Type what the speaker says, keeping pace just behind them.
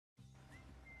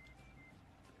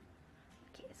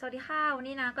สวัสดีค่ะวัน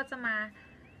นี้นะก็จะมา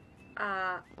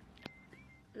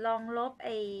ลองลบ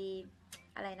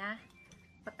อะไรนะ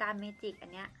ปากกาเมจิกอั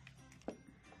นเนี้ย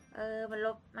มันล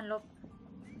บมัน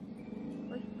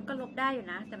ก็ลบได้อยู่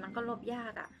นะแต่มันก็ลบยา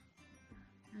ก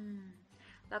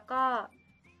แล้วก็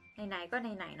ไหนๆก็ไ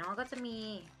หนๆเนาะก็จะมี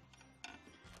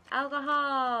แอลกอฮอ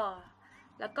ล์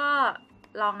แล้วก็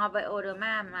ลองเอาไบโอเดอร์ม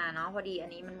ามาเนาะพอดีอั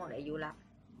นนี้มันหมดอายุแล้ว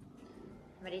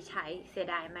ไม่ได้ใช้เสีย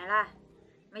ดายไหมล่ะ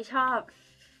ไม่ชอบ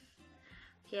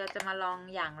โอเคเราจะมาลอง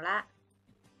อย่างละ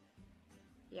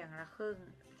ครึ่ง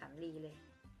สำลีเลย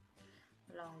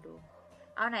ลองดู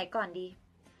เอาไหนก่อนดี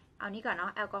เอานี้ก่อนเนา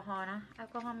ะแอลกอฮอล์นะแอล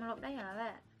กอฮอล์มันลบได้อย่างนั้นแหล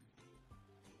ะ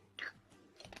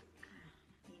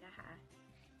นี่นะคะ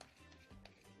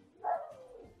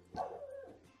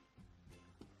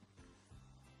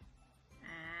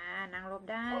นางลบ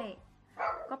ได้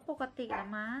ก็ปกติละ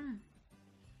มั้ง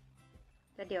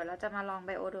แต่เดี๋ยวเราจะมาลองไบ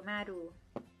โอเดอร์มาดู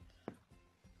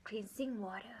cleansing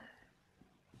water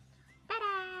ตาด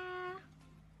า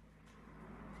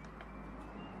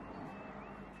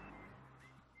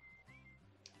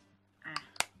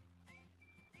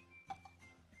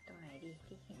ตรงไหนดี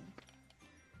ที่เห็น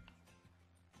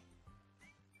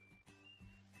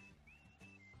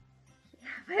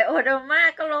ไบโอเดอร์มา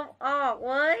ก็ลบออกเ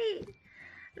ว้ย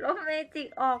ลบเมจิก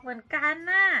ออกเหมือนกัน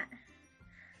น่ะ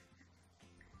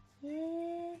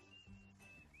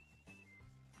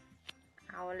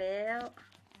เอาแล้ว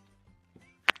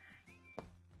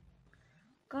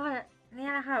ก็เนี่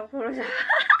ยแหละค่ะคุณผู้ชม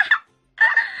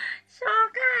ชอบ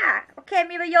ค่ะโอเค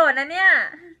มีประโยชน์นะเนี่ย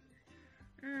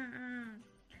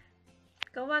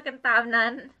ก็ว่ากันตามนั้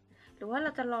นหรือว่าเร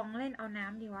าจะลองเล่นเอาน้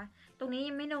ำดีวะตรงนี้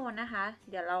ยังไม่โดนนะคะ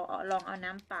เดี๋ยวเราลองเอา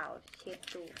น้ำเปล่าเช็ด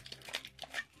ดู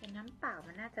แต่น้ำเปล่า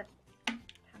มันน่าจะ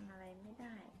ทำอะไรไม่ไ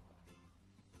ด้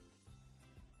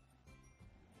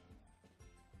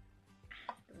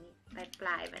ตรงนี้ปล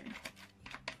ายมัน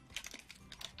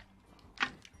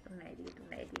ตรงไหนดีตรง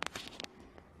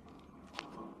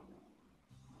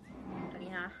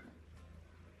นี้นะ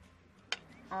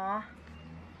อ๋อ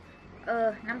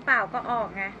น้ำเปล่าก็ออก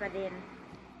ไงประเด็น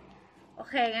โอ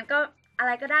เคงั้นก็อะไ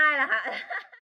รก็ได้ละค่ะ